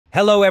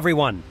Hello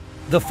everyone!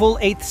 The full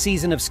 8th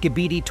season of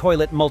Skibidi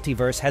Toilet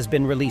Multiverse has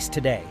been released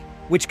today,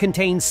 which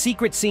contains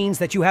secret scenes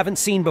that you haven't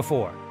seen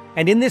before.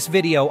 And in this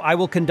video, I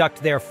will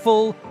conduct their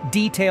full,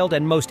 detailed,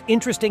 and most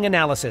interesting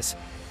analysis,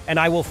 and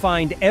I will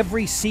find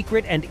every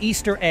secret and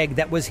Easter egg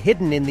that was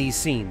hidden in these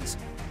scenes.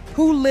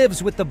 Who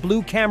lives with the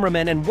blue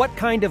cameraman and what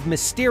kind of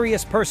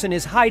mysterious person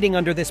is hiding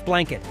under this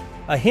blanket?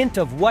 A hint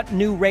of what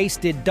new race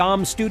did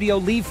Dom Studio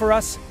leave for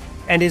us?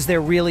 And is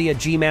there really a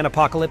G-Man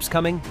apocalypse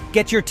coming?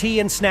 Get your tea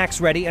and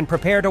snacks ready and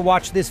prepare to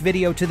watch this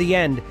video to the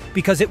end,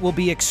 because it will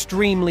be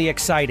extremely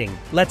exciting.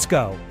 Let's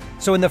go.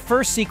 So in the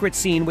first secret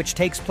scene, which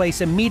takes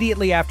place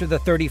immediately after the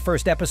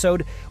 31st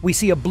episode, we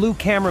see a blue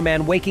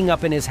cameraman waking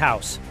up in his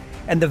house.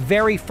 And the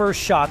very first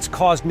shots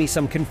caused me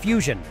some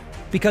confusion,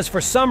 because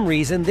for some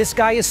reason this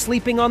guy is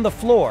sleeping on the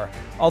floor,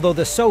 although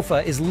the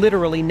sofa is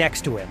literally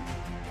next to him.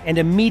 And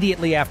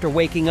immediately after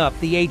waking up,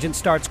 the agent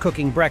starts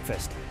cooking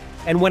breakfast.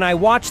 And when I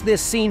watched this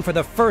scene for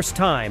the first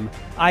time,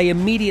 I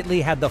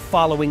immediately had the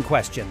following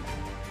question.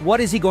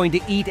 What is he going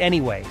to eat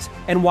anyways,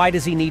 and why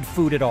does he need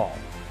food at all?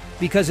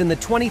 Because in the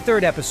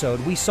 23rd episode,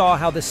 we saw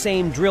how the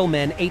same drill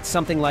men ate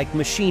something like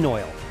machine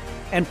oil,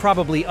 and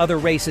probably other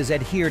races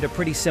adhered a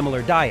pretty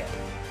similar diet.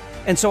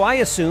 And so I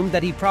assumed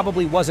that he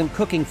probably wasn't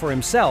cooking for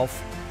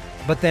himself,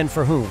 but then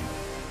for whom?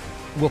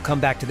 We'll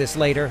come back to this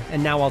later,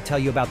 and now I'll tell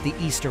you about the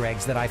Easter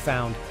eggs that I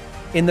found.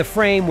 In the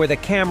frame where the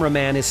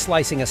cameraman is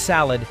slicing a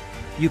salad,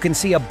 you can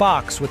see a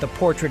box with a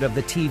portrait of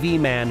the TV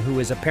man who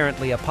is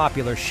apparently a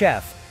popular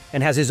chef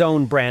and has his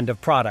own brand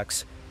of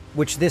products,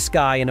 which this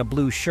guy in a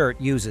blue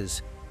shirt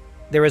uses.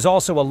 There is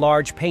also a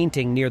large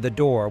painting near the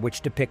door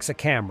which depicts a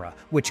camera,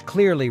 which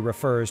clearly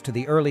refers to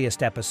the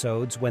earliest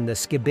episodes when the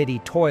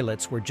Skibidi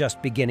toilets were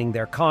just beginning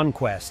their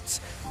conquests,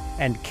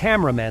 and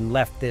cameramen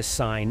left this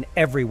sign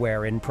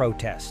everywhere in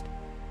protest.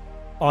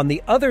 On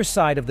the other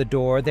side of the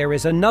door, there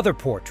is another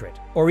portrait,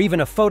 or even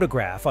a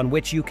photograph on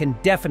which you can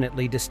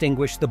definitely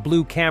distinguish the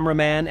blue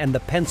cameraman and the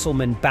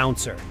pencilman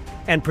bouncer,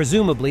 and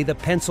presumably the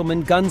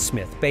pencilman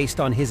gunsmith based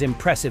on his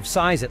impressive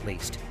size at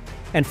least.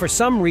 And for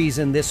some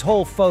reason, this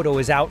whole photo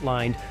is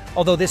outlined,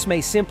 although this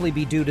may simply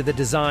be due to the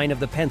design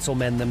of the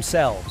pencilmen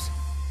themselves.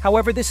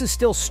 However, this is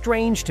still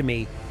strange to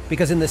me,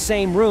 because in the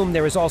same room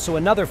there is also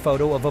another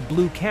photo of a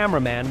blue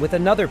cameraman with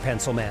another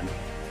pencilman,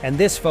 and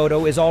this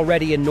photo is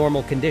already in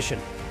normal condition.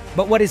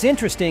 But what is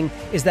interesting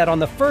is that on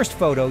the first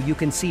photo you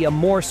can see a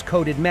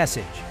Morse-coded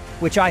message,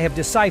 which I have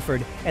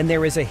deciphered, and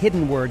there is a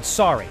hidden word,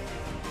 sorry.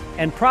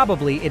 And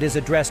probably it is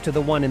addressed to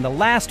the one in the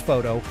last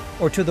photo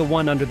or to the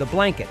one under the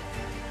blanket.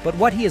 But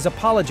what he is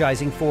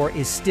apologizing for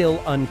is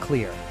still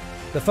unclear.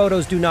 The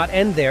photos do not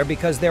end there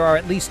because there are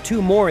at least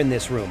two more in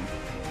this room.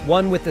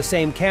 One with the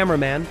same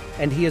cameraman,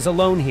 and he is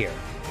alone here.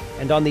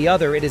 And on the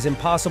other, it is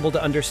impossible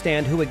to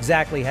understand who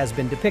exactly has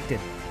been depicted,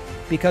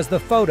 because the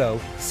photo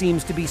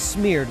seems to be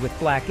smeared with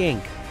black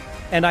ink,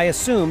 and I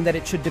assume that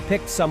it should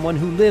depict someone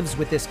who lives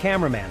with this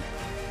cameraman,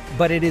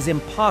 but it is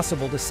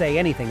impossible to say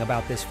anything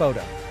about this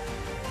photo.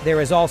 There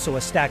is also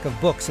a stack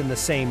of books in the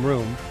same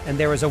room, and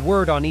there is a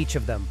word on each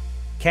of them: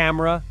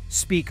 camera,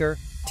 speaker,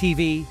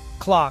 TV,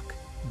 clock,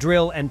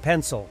 drill, and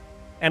pencil.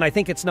 And I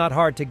think it's not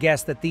hard to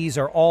guess that these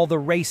are all the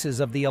races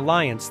of the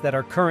Alliance that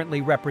are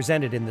currently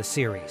represented in the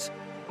series.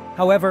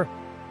 However,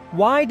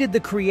 why did the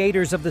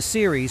creators of the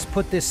series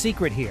put this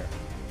secret here?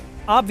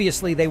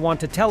 Obviously, they want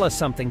to tell us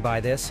something by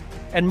this,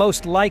 and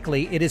most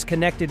likely it is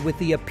connected with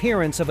the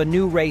appearance of a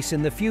new race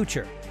in the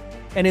future.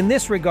 And in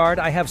this regard,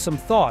 I have some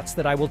thoughts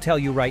that I will tell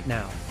you right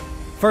now.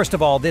 First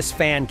of all, this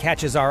fan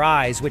catches our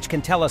eyes, which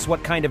can tell us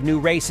what kind of new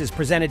race is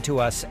presented to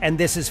us, and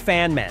this is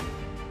Fanmen.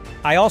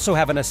 I also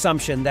have an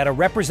assumption that a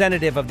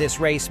representative of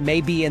this race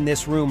may be in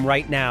this room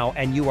right now,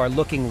 and you are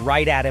looking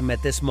right at him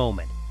at this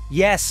moment.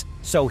 Yes,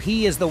 so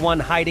he is the one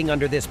hiding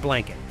under this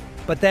blanket.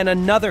 But then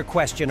another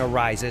question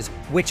arises,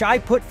 which I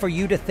put for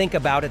you to think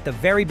about at the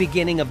very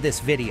beginning of this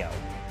video.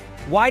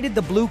 Why did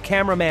the blue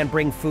cameraman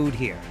bring food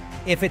here?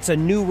 If it's a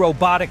new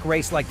robotic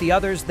race like the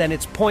others, then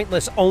it's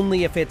pointless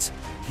only if it's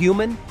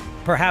human?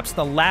 Perhaps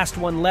the last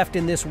one left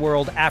in this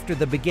world after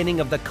the beginning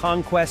of the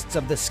conquests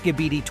of the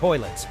Skibidi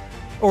toilets.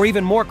 Or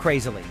even more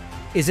crazily,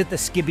 is it the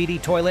Skibidi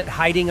toilet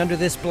hiding under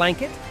this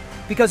blanket?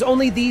 Because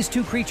only these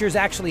two creatures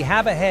actually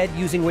have a head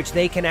using which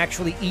they can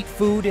actually eat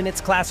food in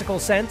its classical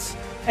sense.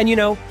 And you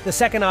know, the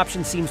second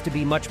option seems to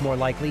be much more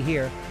likely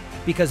here,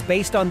 because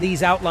based on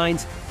these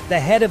outlines, the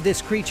head of this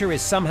creature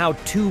is somehow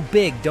too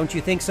big, don't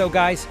you think so,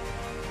 guys?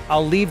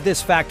 I'll leave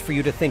this fact for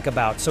you to think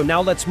about, so now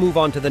let's move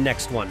on to the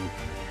next one.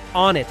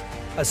 On it,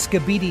 a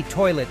Skibidi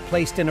toilet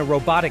placed in a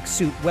robotic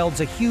suit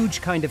welds a huge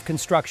kind of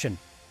construction.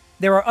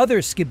 There are other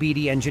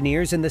Skibidi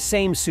engineers in the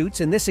same suits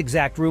in this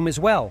exact room as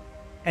well.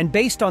 And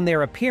based on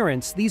their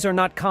appearance, these are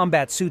not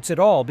combat suits at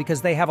all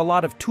because they have a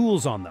lot of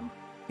tools on them.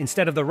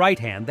 Instead of the right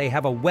hand, they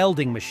have a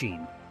welding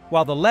machine,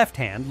 while the left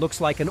hand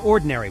looks like an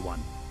ordinary one.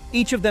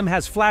 Each of them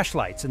has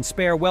flashlights and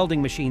spare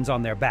welding machines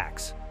on their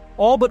backs.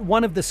 All but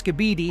one of the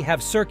Skibidi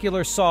have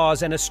circular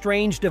saws and a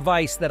strange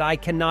device that I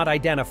cannot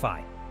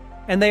identify.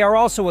 And they are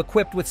also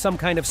equipped with some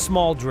kind of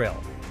small drill.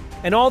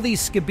 And all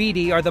these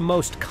Skibidi are the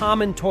most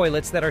common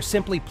toilets that are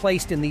simply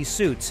placed in these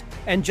suits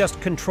and just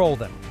control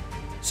them.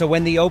 So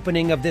when the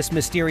opening of this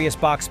mysterious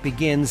box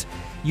begins,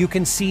 you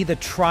can see the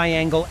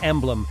triangle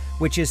emblem,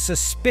 which is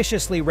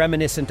suspiciously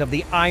reminiscent of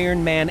the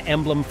Iron Man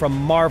emblem from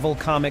Marvel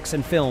comics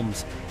and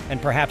films.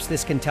 And perhaps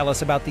this can tell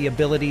us about the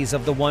abilities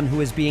of the one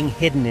who is being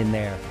hidden in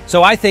there.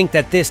 So I think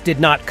that this did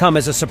not come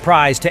as a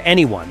surprise to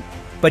anyone,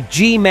 but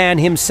G-Man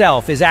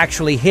himself is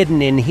actually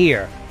hidden in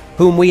here,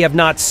 whom we have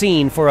not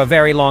seen for a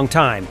very long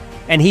time.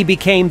 And he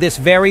became this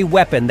very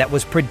weapon that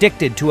was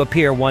predicted to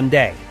appear one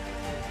day.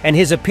 And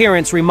his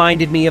appearance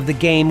reminded me of the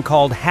game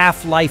called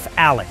Half-Life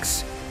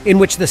Alyx, in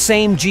which the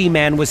same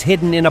G-Man was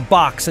hidden in a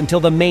box until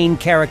the main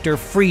character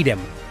freed him,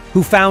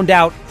 who found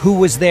out who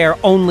was there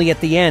only at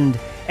the end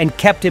and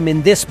kept him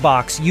in this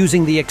box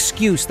using the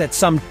excuse that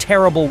some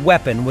terrible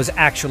weapon was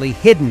actually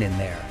hidden in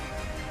there.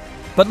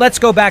 But let's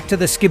go back to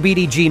the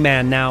Skibidi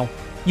G-Man now.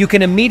 You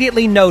can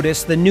immediately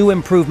notice the new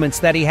improvements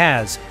that he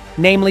has,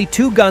 namely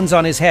 2 guns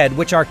on his head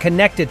which are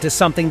connected to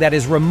something that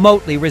is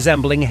remotely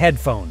resembling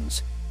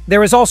headphones.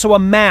 There is also a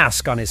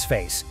mask on his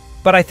face,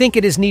 but I think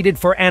it is needed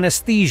for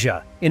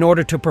anesthesia in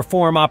order to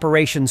perform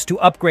operations to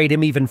upgrade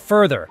him even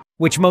further,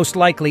 which most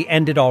likely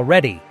ended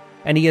already,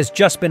 and he has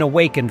just been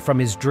awakened from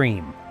his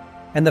dream.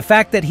 And the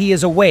fact that he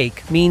is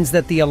awake means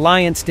that the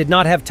Alliance did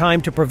not have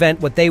time to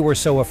prevent what they were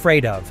so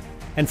afraid of.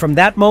 And from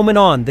that moment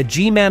on, the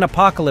G-Man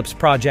Apocalypse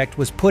project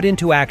was put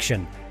into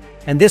action,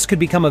 and this could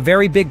become a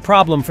very big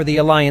problem for the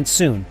Alliance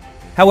soon.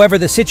 However,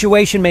 the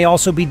situation may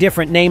also be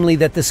different, namely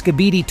that the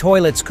Skibidi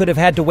toilets could have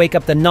had to wake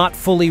up the not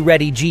fully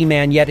ready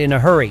G-Man yet in a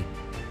hurry.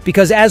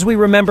 Because as we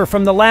remember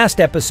from the last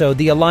episode,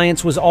 the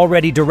Alliance was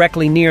already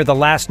directly near the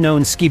last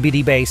known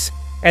Skibidi base,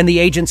 and the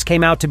agents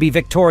came out to be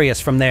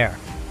victorious from there.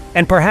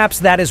 And perhaps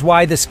that is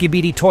why the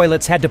Skibidi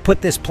toilets had to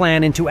put this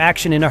plan into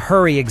action in a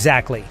hurry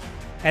exactly.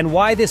 And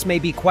why this may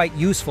be quite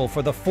useful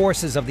for the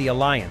forces of the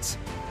Alliance.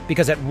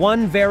 Because at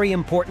one very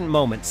important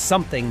moment,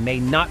 something may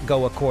not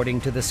go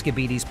according to the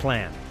Skibidi's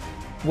plan.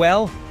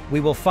 Well, we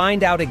will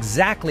find out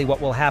exactly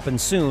what will happen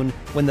soon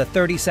when the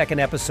 32nd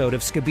episode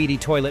of Skibidi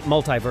Toilet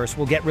Multiverse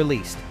will get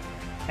released.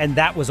 And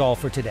that was all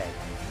for today.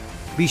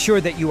 Be sure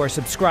that you are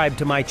subscribed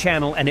to my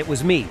channel, and it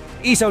was me,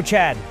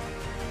 Chad.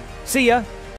 See ya!